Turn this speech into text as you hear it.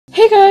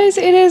guys,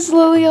 it is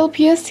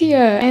LilyLPS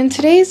here, and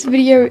today's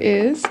video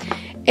is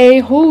a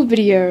haul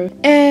video.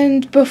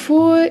 And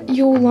before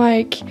you're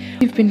like,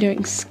 you've been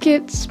doing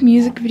skits,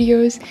 music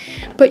videos,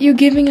 but you're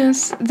giving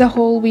us the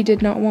haul we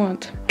did not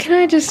want. Can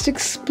I just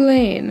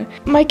explain?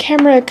 My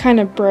camera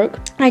kind of broke.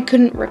 I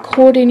couldn't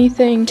record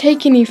anything,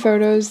 take any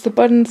photos, the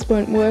buttons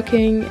weren't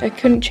working, I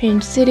couldn't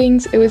change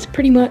settings, it was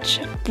pretty much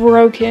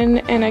broken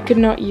and I could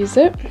not use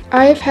it.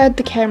 I've had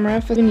the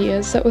camera for 7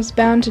 years, so it was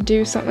bound to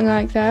do something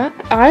like that.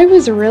 I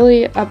was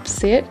really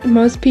upset.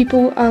 Most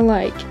people are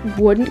like,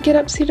 wouldn't get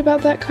upset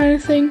about that kind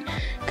of thing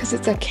because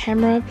it's a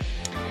camera.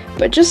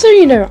 But just so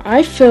you know,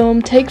 I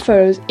film, take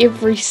photos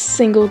every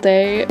single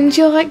day. And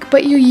you're like,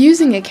 but you're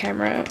using a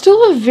camera.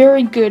 Still a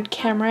very good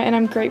camera and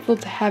I'm grateful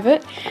to have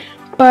it.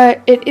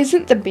 But it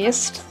isn't the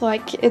best,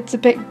 like it's a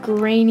bit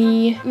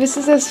grainy. This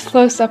is as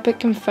close up it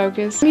can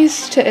focus. I'm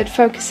used to it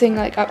focusing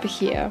like up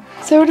here.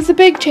 So it is a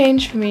big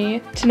change for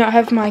me to not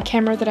have my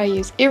camera that I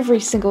use every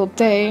single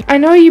day. I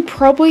know you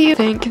probably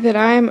think that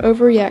I am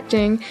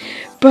overreacting,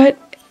 but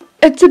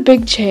it's a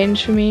big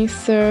change for me,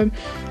 so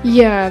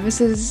yeah, this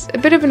is a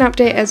bit of an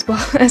update as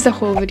well as a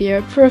haul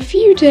video. For a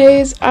few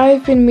days,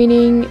 I've been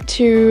meaning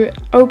to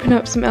open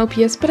up some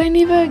LPS, but I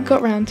never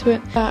got around to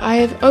it. I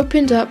have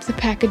opened up the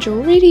package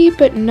already,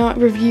 but not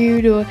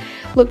reviewed or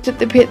looked at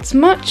the pets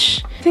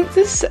much. I think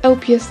this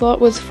LPS lot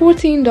was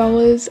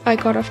 $14 I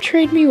got off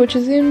Trade Me, which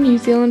is a New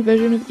Zealand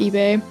version of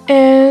eBay.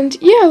 And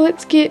yeah,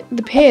 let's get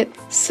the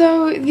pets.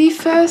 So the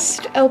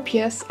first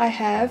LPS I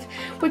have,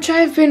 which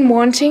I've been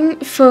wanting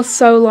for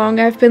so long,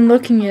 I've been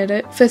looking at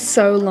it for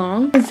so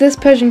long, is this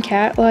Persian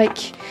cat.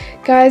 Like,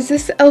 guys,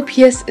 this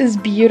LPS is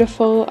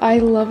beautiful. I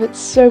love it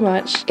so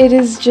much. It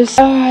is just,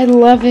 oh, I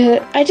love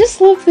it. I just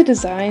love the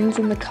designs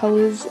and the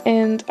colors,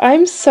 and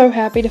I'm so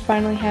happy to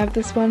finally have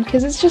this one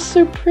because it's just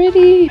so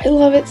pretty. I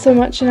love it so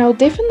much, and I'll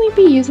definitely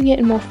be using it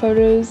in more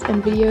photos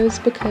and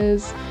videos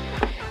because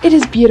it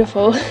is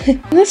beautiful.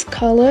 This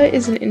color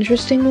is an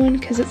interesting one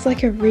because it's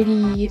like a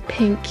reddy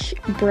pink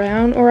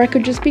brown, or I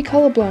could just be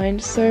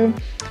colorblind, so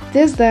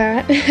there's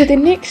that. The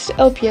next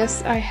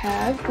LPS I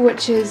have,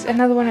 which is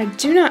another one I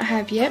do not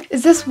have yet,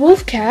 is this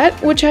wolf cat,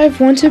 which I've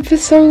wanted for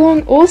so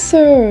long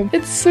also.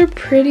 It's so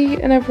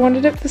pretty and I've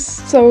wanted it for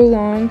so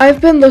long.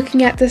 I've been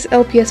looking at this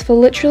LPS for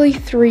literally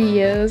 3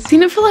 years.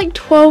 Seen it for like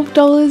 $12,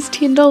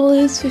 $10,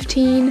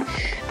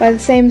 $15 by the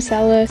same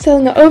seller,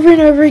 selling it over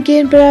and over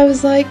again, but I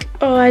was like,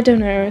 oh, I don't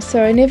know,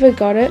 so I never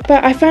got it.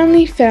 But I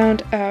finally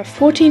found a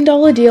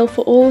 $14 deal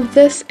for all of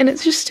this, and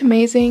it's just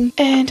amazing.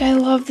 And I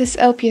love this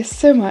LPS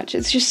so much.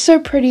 It's just so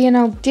pretty, and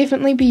I'll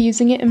definitely be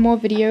using it in more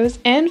videos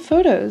and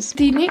photos.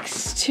 The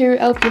next two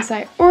LPS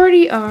I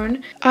already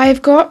own.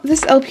 I've got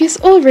this LPS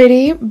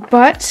already,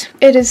 but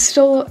it is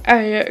still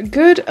a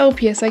good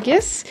LPS, I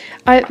guess.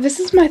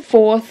 This is my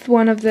fourth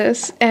one of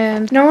this,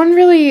 and no one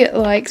really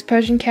likes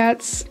Persian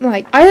cats.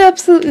 Like, I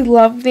absolutely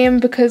love them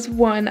because,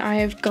 one, I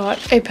have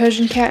got a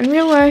Persian cat in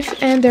real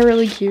life and they're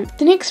really cute.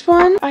 The next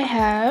one I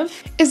have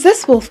is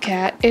this wolf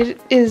cat. It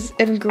is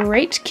in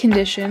great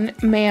condition,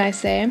 may I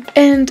say,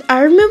 and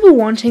I remember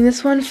wanting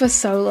this one for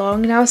so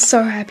long, and I was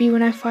so happy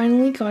when I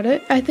finally got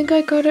it. I think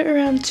I got it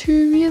around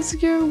 2 years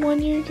ago,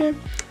 1 year ago.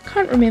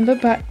 Can't remember,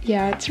 but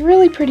yeah, it's a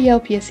really pretty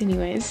LPS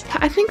anyways.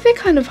 I think they're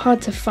kind of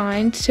hard to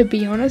find, to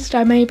be honest.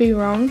 I may be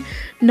wrong.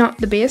 Not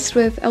the best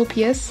with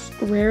LPS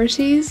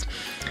rarities,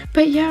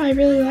 but yeah, I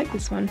really like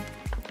this one.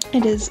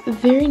 It is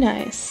very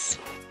nice.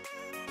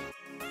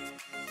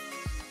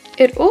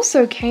 It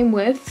also came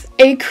with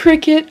a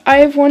cricket. I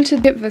have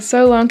wanted it for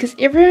so long because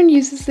everyone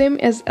uses them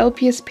as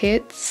LPS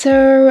pets,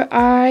 so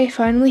I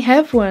finally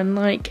have one.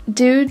 Like,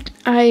 dude,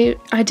 I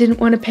didn't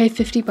want to pay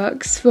 50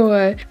 bucks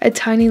for a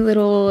tiny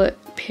little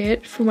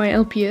pet for my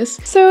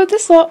LPS. So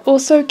this lot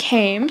also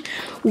came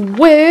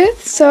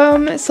with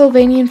some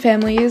Sylvanian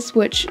families,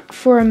 which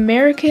for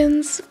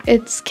Americans,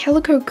 it's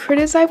calico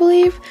critters, I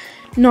believe.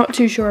 Not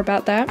too sure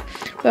about that,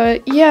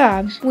 but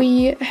yeah,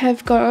 we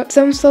have got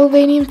some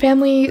Sylvanian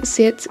family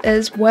sets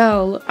as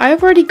well.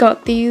 I've already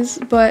got these,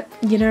 but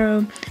you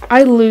know,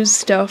 I lose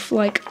stuff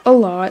like a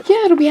lot.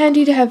 Yeah, it'll be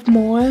handy to have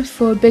more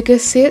for bigger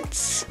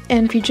sets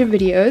and future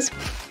videos.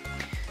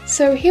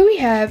 So here we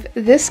have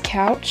this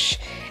couch.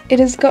 It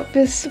has got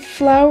this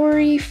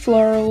flowery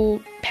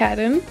floral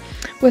pattern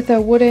with a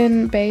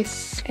wooden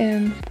base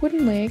and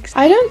wooden legs.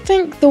 I don't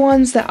think the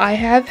ones that I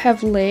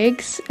have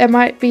legs. It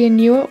might be a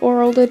newer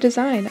or older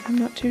design, I'm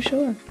not too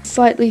sure.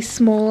 Slightly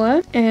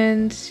smaller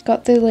and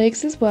got the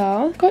legs as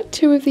well. Got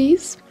 2 of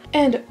these.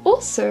 And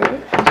also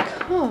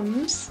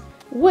comes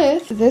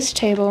with this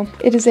table.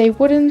 It is a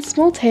wooden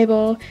small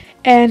table,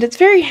 and it's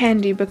very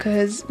handy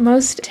because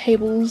most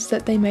tables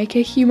that they make are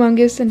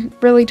humongous and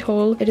really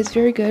tall. It is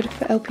very good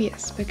for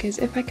LPS because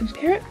if I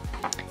compare it,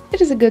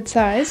 it is a good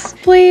size.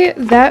 Hopefully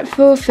that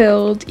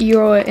fulfilled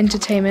your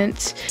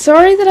entertainment.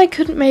 Sorry that I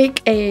couldn't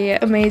make a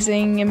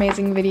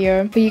amazing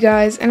video for you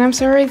guys, and I'm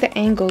sorry the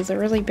angles are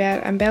really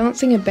bad. I'm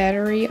balancing a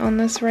battery on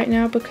this right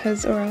now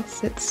because or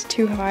else it's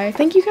too high.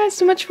 Thank you guys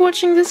so much for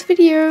watching this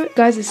video. You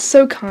guys are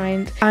so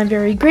kind. I'm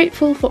very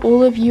grateful for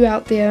all of you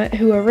out there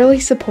who are really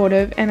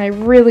supportive, and I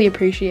really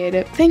appreciate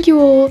it. Thank you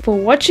all for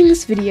watching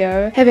this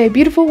video. Have a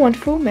beautiful,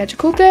 wonderful,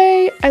 magical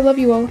day. I love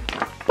you all.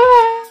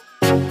 Bye!